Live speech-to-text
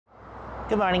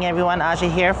Good morning everyone, Aja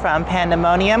here from Panda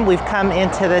Monium. We've come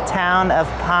into the town of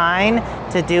Pine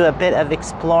to do a bit of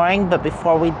exploring, but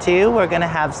before we do, we're gonna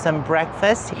have some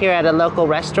breakfast here at a local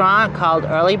restaurant called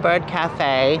Early Bird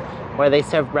Cafe, where they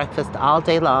serve breakfast all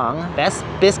day long. Best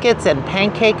biscuits and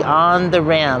pancake on the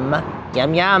rim.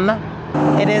 Yum yum.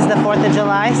 It is the 4th of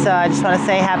July, so I just wanna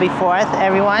say happy 4th,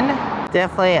 everyone.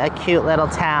 Definitely a cute little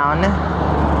town.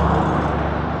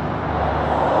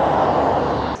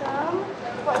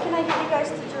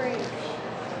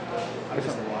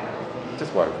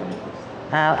 Just water for me.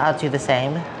 I'll do the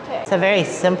same. It's a very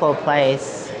simple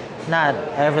place, not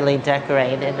overly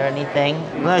decorated or anything.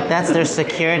 Look, that's their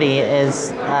security,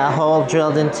 is a hole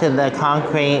drilled into the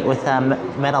concrete with a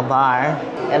metal bar.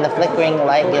 And the flickering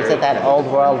light gives it that old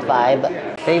world vibe.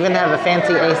 They even have a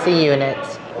fancy AC unit.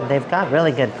 They've got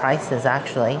really good prices,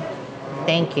 actually.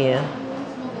 Thank you.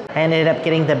 I ended up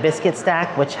getting the biscuit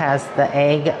stack, which has the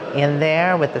egg in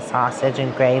there with the sausage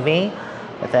and gravy,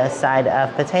 with a side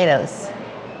of potatoes.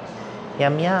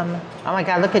 Yum, yum. Oh my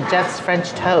God, look at Jeff's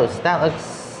French toast. That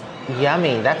looks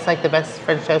yummy. That's like the best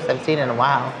French toast I've seen in a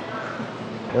while.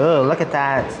 Ooh, look at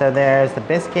that. So there's the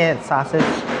biscuit, sausage,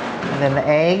 and then the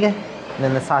egg, and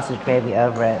then the sausage gravy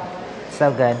over it.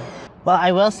 So good. Well,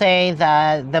 I will say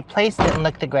that the place didn't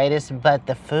look the greatest, but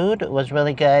the food was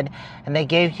really good, and they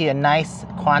gave you a nice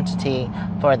quantity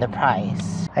for the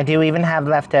price. I do even have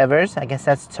leftovers. I guess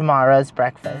that's tomorrow's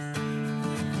breakfast.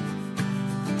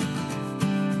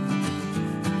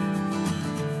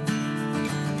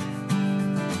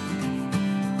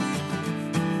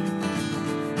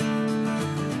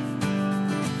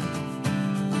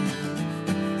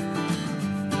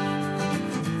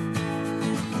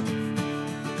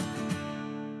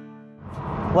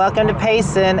 Welcome to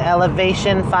Payson,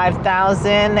 elevation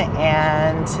 5,000,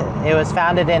 and it was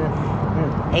founded in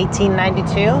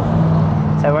 1892.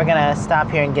 So we're gonna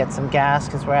stop here and get some gas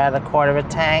because we're at a quarter of a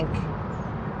tank.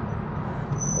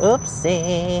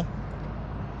 Oopsie.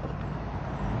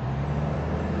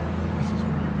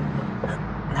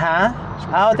 Huh?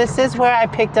 Oh, this is where I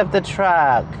picked up the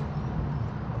truck.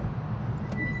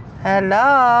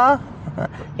 Hello?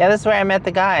 Yeah, this is where I met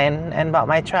the guy and bought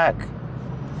my truck.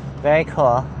 Very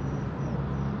cool.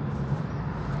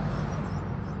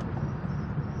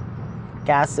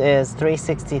 Gas is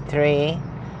 $3.63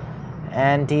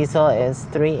 and diesel is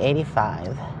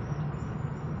 $3.85.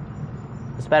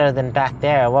 It's better than back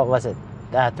there. What was it?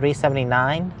 $3.79?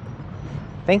 I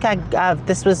think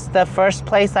this was the first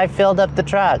place I filled up the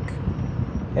truck.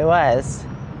 It was.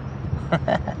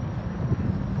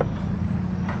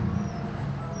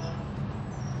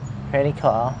 Pretty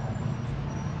cool.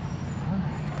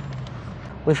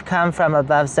 We've come from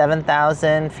above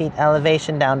 7,000 feet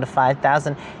elevation down to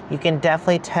 5,000. You can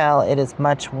definitely tell it is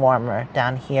much warmer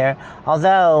down here.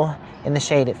 Although in the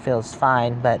shade it feels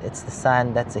fine, but it's the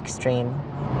sun that's extreme.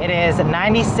 It is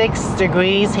 96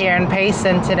 degrees here in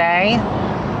Payson today.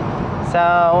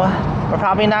 So we're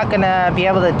probably not gonna be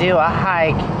able to do a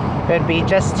hike. It would be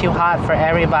just too hot for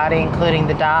everybody, including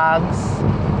the dogs.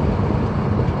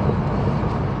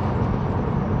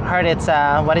 Heard it's,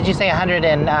 what did you say,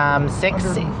 106?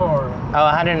 104. Oh,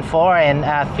 104 in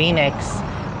Phoenix,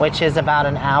 which is about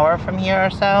an hour from here or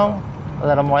so. A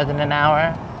little more than an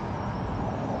hour.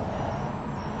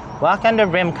 Welcome to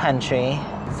Rim Country.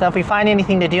 So if we find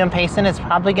anything to do in Payson, it's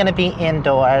probably gonna be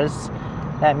indoors.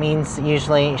 That means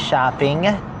usually shopping.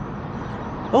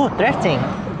 Ooh, thrifting.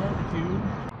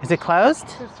 Is it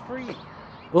closed? It's free.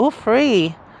 Ooh,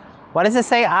 free. What does it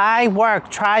say? I work,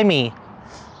 try me.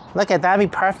 Look at that'd be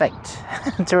perfect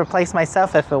to replace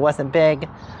myself if it wasn't big.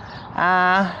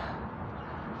 Yeah,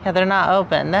 they're not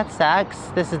open. That sucks.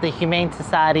 This is the Humane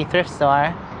Society thrift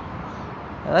store.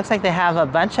 It looks like they have a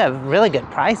bunch of really good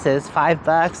prices. $5,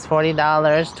 $40,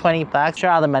 $20. Sure,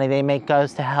 all the money they make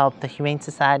goes to help the Humane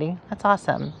Society. That's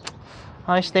awesome.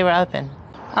 I wish they were open.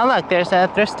 Oh look, there's a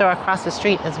thrift store across the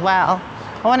street as well.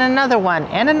 Oh, and another one,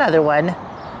 and another one.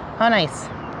 Oh, nice.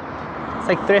 It's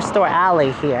like thrift store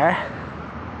alley here.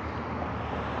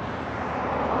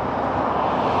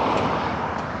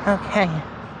 Okay.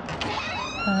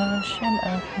 Ocean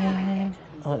opening.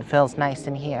 Oh, it feels nice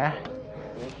in here.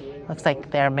 Looks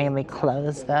like they're mainly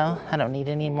closed though. I don't need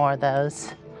any more of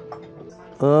those.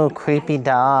 Ooh, creepy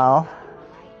doll.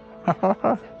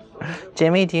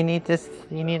 Jimmy, do you need this?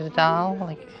 You need a doll?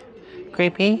 Like,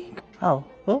 creepy? Oh,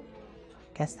 ooh.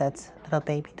 Guess that's little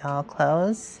baby doll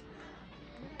clothes.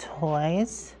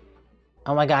 Toys.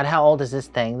 Oh my God, how old is this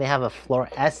thing? They have a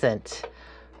fluorescent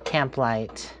camp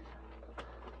light.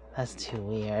 That's too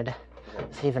weird.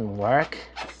 Does it even work?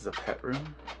 This is a pet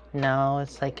room? No,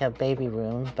 it's like a baby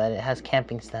room, but it has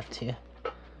camping stuff too.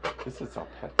 This is all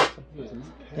pet stuff, isn't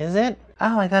it? Is it?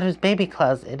 Oh, I thought it was baby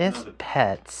clothes. It is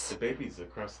pets. The baby's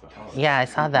across the hall. Yeah, I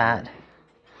saw that.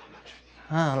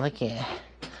 Oh, look at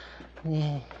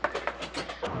it.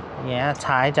 Yeah,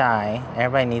 tie-dye.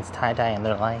 Everybody needs tie-dye in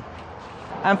their life.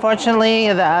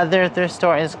 Unfortunately, the other thrift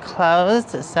store is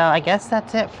closed, so I guess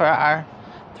that's it for our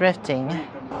thrifting.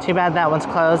 Too bad that one's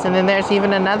closed. And then there's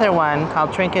even another one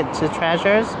called Trinket to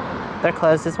Treasures. They're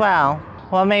closed as well.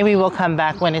 Well, maybe we'll come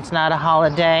back when it's not a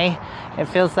holiday. It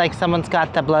feels like someone's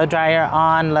got the blow dryer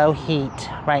on low heat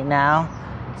right now,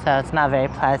 so it's not very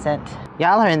pleasant.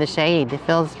 Y'all are in the shade. It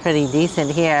feels pretty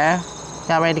decent here.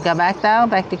 Y'all ready to go back though?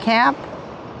 Back to camp?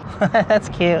 That's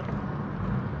cute.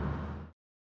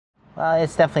 Well,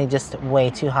 it's definitely just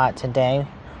way too hot today.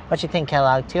 What you think,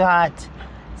 Kellogg? Too hot?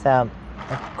 So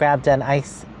I grabbed an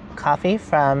iced coffee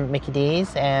from Mickey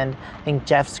D's, and I think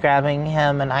Jeff's grabbing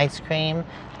him an ice cream.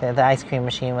 The ice cream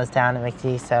machine was down at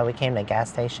Mickey D's, so we came to a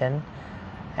gas station.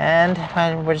 And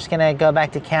we're just gonna go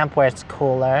back to camp where it's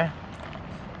cooler.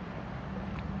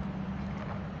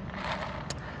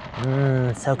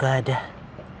 So good.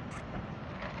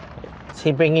 Is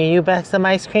he bringing you back some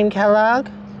ice cream, Kellogg?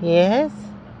 Yes?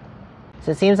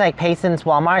 So it seems like Payson's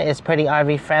Walmart is pretty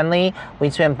RV friendly. We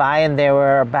just went by and there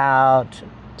were about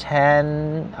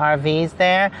 10 RVs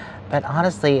there. But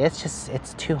honestly,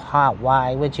 it's too hot.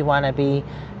 Why would you want to be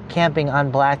camping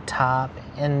on blacktop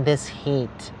in this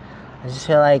heat? I just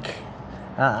feel like,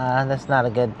 that's not a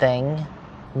good thing.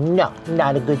 No,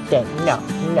 not a good thing. No.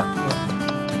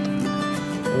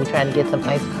 Are you trying to get some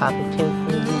iced coffee too?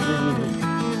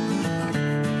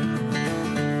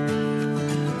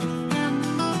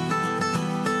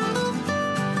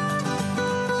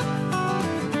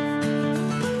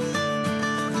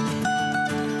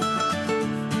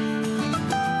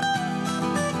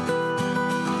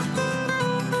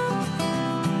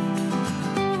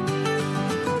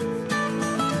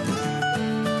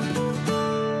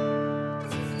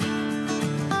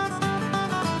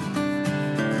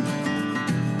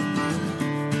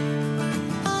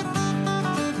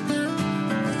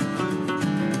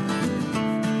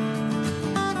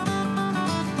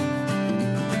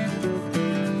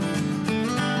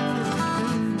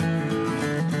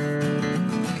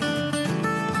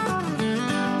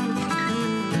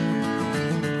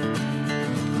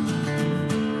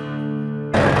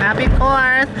 Happy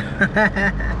 4th!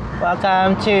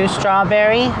 Welcome to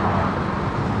Strawberry.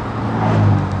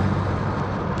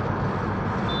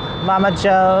 Mama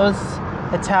Joe's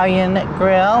Italian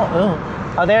Grill. Ooh.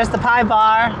 Oh, there's the pie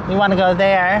bar. We want to go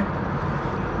there.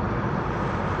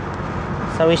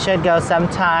 So we should go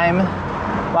sometime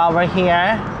while we're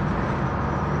here.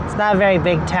 It's not a very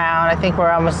big town. I think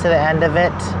we're almost to the end of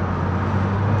it.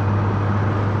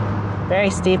 Very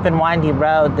steep and windy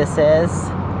road this is.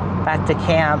 Back to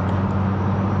camp.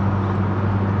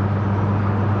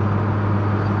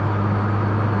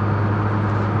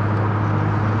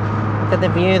 Look at the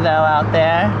view though out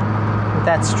there with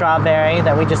that strawberry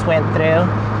that we just went through.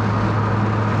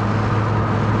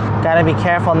 Gotta be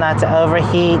careful not to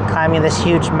overheat climbing this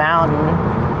huge mountain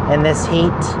in this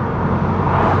heat.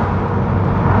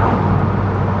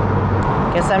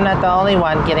 Guess I'm not the only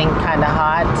one getting kinda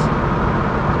hot.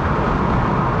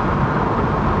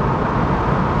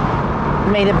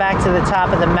 Made it back to the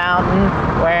top of the mountain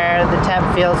where the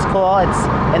temp feels cool. It's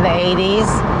in the 80s.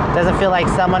 Doesn't feel like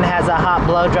someone has a hot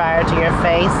blow dryer to your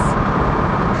face.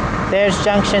 There's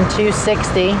junction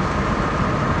 260.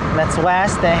 That's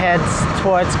west that heads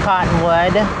towards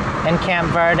Cottonwood and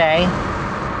Camp Verde.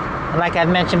 And like I've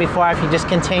mentioned before, if you just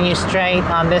continue straight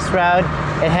on this road,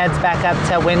 it heads back up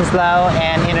to Winslow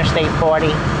and Interstate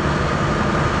 40.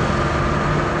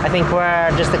 I think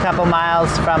we're just a couple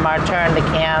miles from our turn to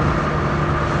camp.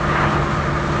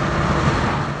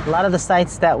 A lot of the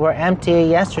sites that were empty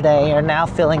yesterday are now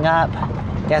filling up.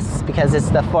 I guess because it's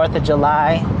the 4th of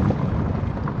July.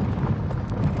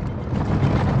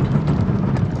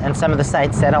 And some of the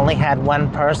sites that only had one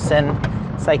person,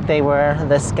 it's like they were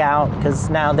the scout, because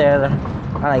now there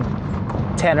are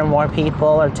like 10 or more people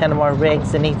or 10 or more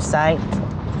rigs in each site.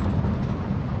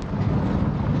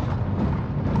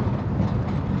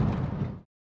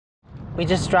 We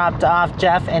just dropped off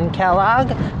Jeff and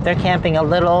Kellogg. They're camping a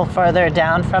little further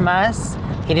down from us.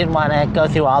 He didn't want to go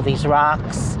through all these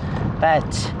rocks, but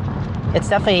it's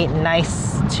definitely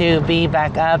nice to be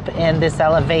back up in this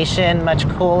elevation, much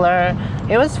cooler.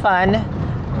 It was fun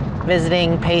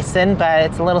visiting Payson, but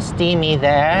it's a little steamy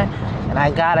there. And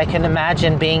I can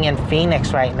imagine being in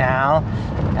Phoenix right now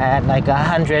at like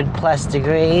 100+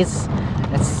 degrees.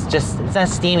 It's not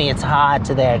steamy, it's hot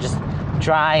there, just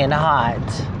dry and hot.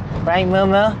 Right,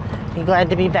 moo-moo? You glad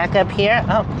to be back up here?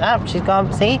 Oh, she's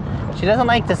gone. See? She doesn't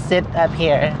like to sit up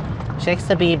here. She likes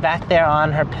to be back there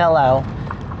on her pillow,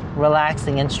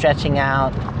 relaxing and stretching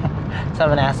out.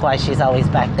 Someone asked why she's always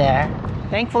back there.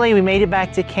 Thankfully, we made it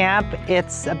back to camp.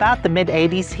 It's about the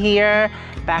mid-80s here.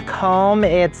 Back home,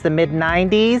 it's the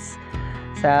mid-90s.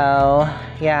 So,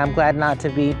 yeah, I'm glad not to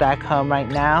be back home right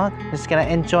now. Just gonna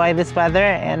enjoy this weather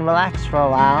and relax for a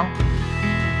while.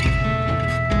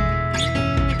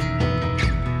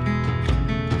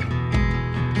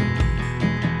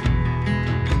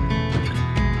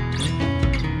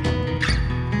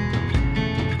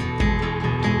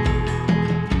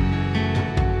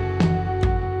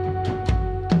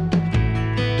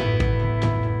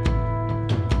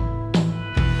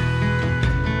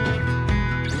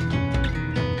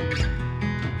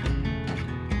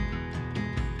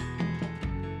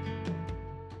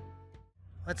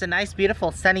 It's a nice,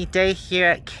 beautiful, sunny day here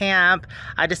at camp.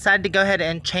 I decided to go ahead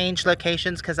and change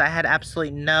locations because I had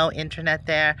absolutely no internet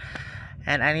there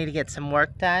and I need to get some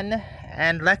work done.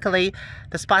 And luckily,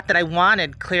 the spot that I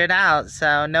wanted cleared out,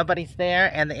 so nobody's there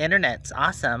and the internet's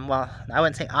awesome. Well, I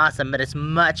wouldn't say awesome, but it's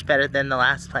much better than the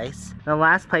last place. The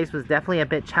last place was definitely a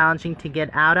bit challenging to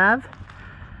get out of,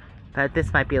 but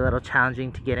this might be a little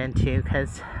challenging to get into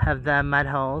because of the mud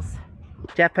holes.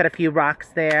 Jeff put a few rocks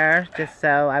there just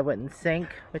so I wouldn't sink,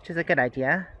 which is a good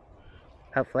idea,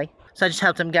 hopefully. So I just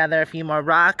helped him gather a few more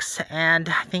rocks and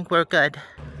I think we're good.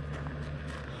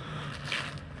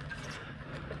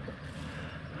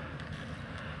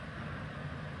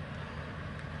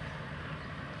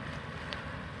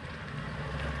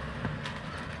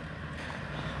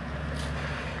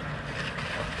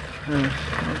 No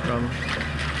problem.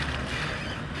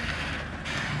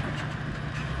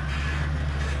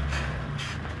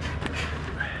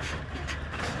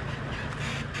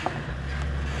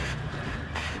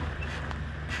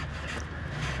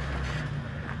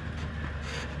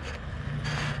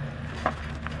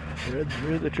 Right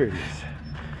through the trees.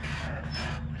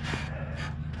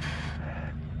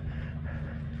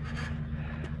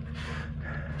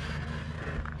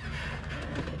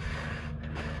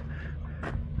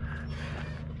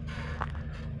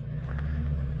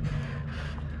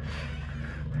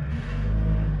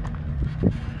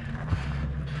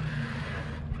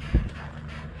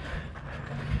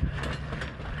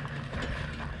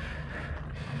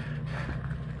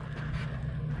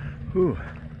 Ooh.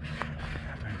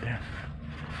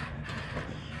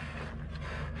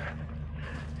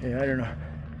 Yeah, I don't know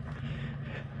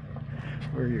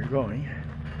where you're going.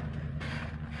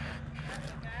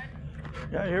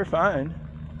 Yeah, you're fine.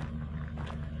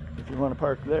 If you want to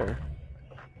park there.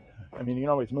 I mean, you can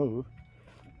always move.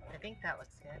 I think that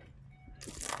looks good.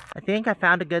 I think I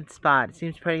found a good spot. It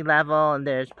seems pretty level and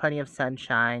there's plenty of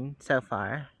sunshine so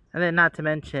far. And then not to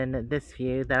mention this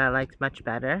view that I liked much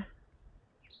better.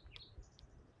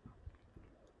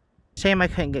 Shame I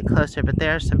couldn't get closer, but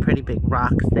there are some pretty big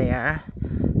rocks there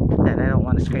that I don't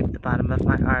want to scrape the bottom of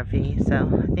my RV,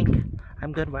 so I think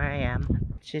I'm good where I am.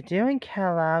 What you doing,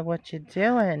 Kellogg? What you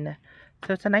doing?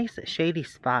 So it's a nice shady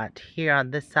spot here on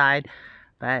this side,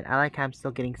 but I like how I'm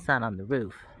still getting sun on the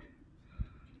roof.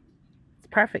 It's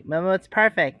perfect, Momo. It's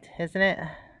perfect, isn't it?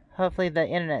 Hopefully the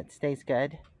internet stays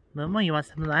good. Momo, you want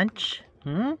some lunch?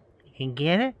 You can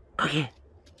get it? Go get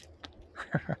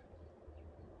it.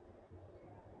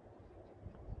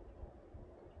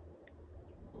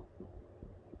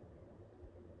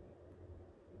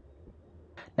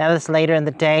 Now this later in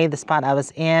the day, the spot I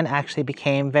was in actually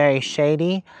became very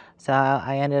shady. So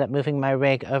I ended up moving my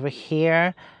rig over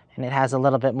here and it has a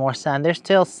little bit more sun. There's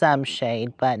still some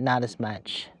shade, but not as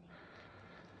much.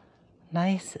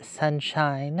 Nice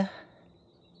sunshine.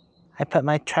 I put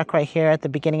my truck right here at the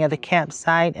beginning of the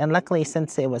campsite and luckily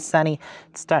since it was sunny,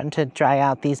 it's starting to dry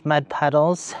out these mud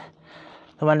puddles.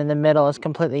 The one in the middle is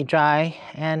completely dry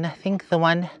and I think the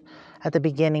one at the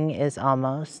beginning is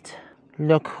almost.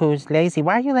 Look who's lazy.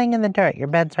 Why are you laying in the dirt? Your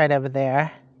bed's right over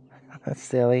there. That's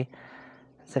silly.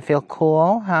 Does it feel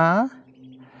cool, huh?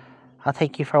 I'll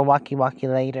take you for a walkie-walkie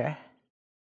later.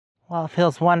 Well, it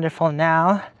feels wonderful now.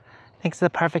 I think it's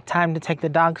the perfect time to take the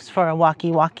dogs for a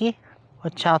walkie-walkie.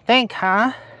 What y'all think,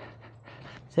 huh?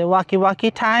 Is it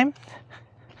walkie-walkie time?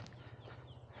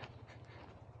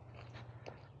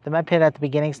 The mud pit at the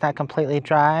beginning is not completely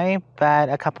dry, but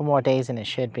a couple more days and it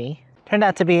should be. Turned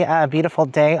out to be a beautiful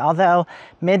day, although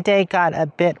midday got a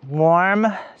bit warm,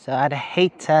 so I'd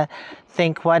hate to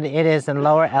think what it is in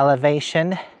lower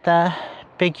elevation. The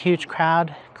big, huge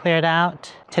crowd cleared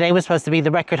out. Today was supposed to be the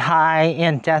record high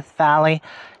in Death Valley.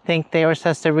 I think they were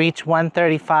supposed to reach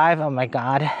 135. Oh my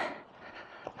God,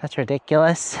 that's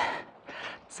ridiculous.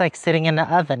 It's like sitting in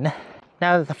the oven.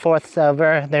 Now that the 4th's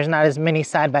over, there's not as many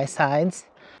side-by-sides.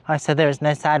 I said there was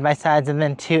no side-by-sides, and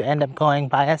then 2 end up going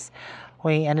by us.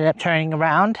 We ended up turning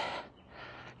around.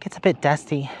 Gets a bit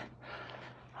dusty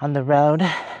on the road.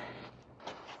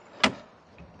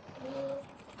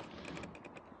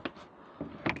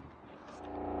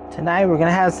 Tonight we're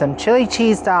gonna have some chili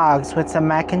cheese dogs with some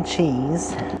mac and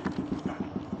cheese.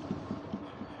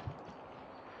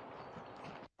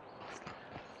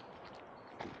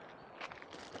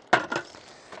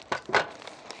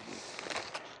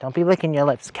 Don't be licking your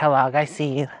lips, Kellogg, I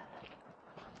see you.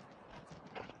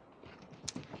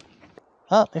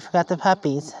 Oh, we forgot the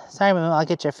puppies. Sorry, Moo, I'll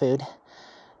get your food.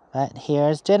 But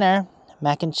here's dinner.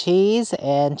 Mac and cheese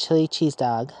and chili cheese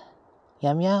dog.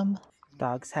 Yum, yum.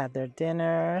 Dogs had their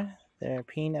dinner, their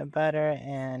peanut butter,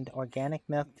 and organic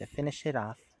milk to finish it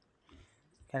off.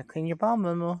 Gotta clean your bowl,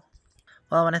 Moo-moo.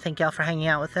 Well, I want to thank y'all for hanging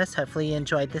out with us. Hopefully you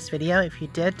enjoyed this video. If you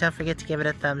did, don't forget to give it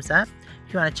a thumbs up.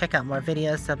 If you want to check out more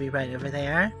videos, they'll be right over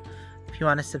there. If you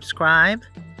want to subscribe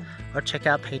or check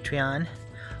out Patreon,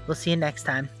 we'll see you next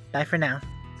time. Bye for now.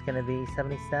 It's going to be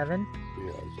 77.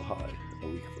 Yeah, it's a high. A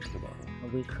week from tomorrow. A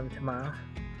week from tomorrow.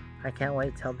 I can't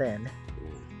wait till then. Yeah.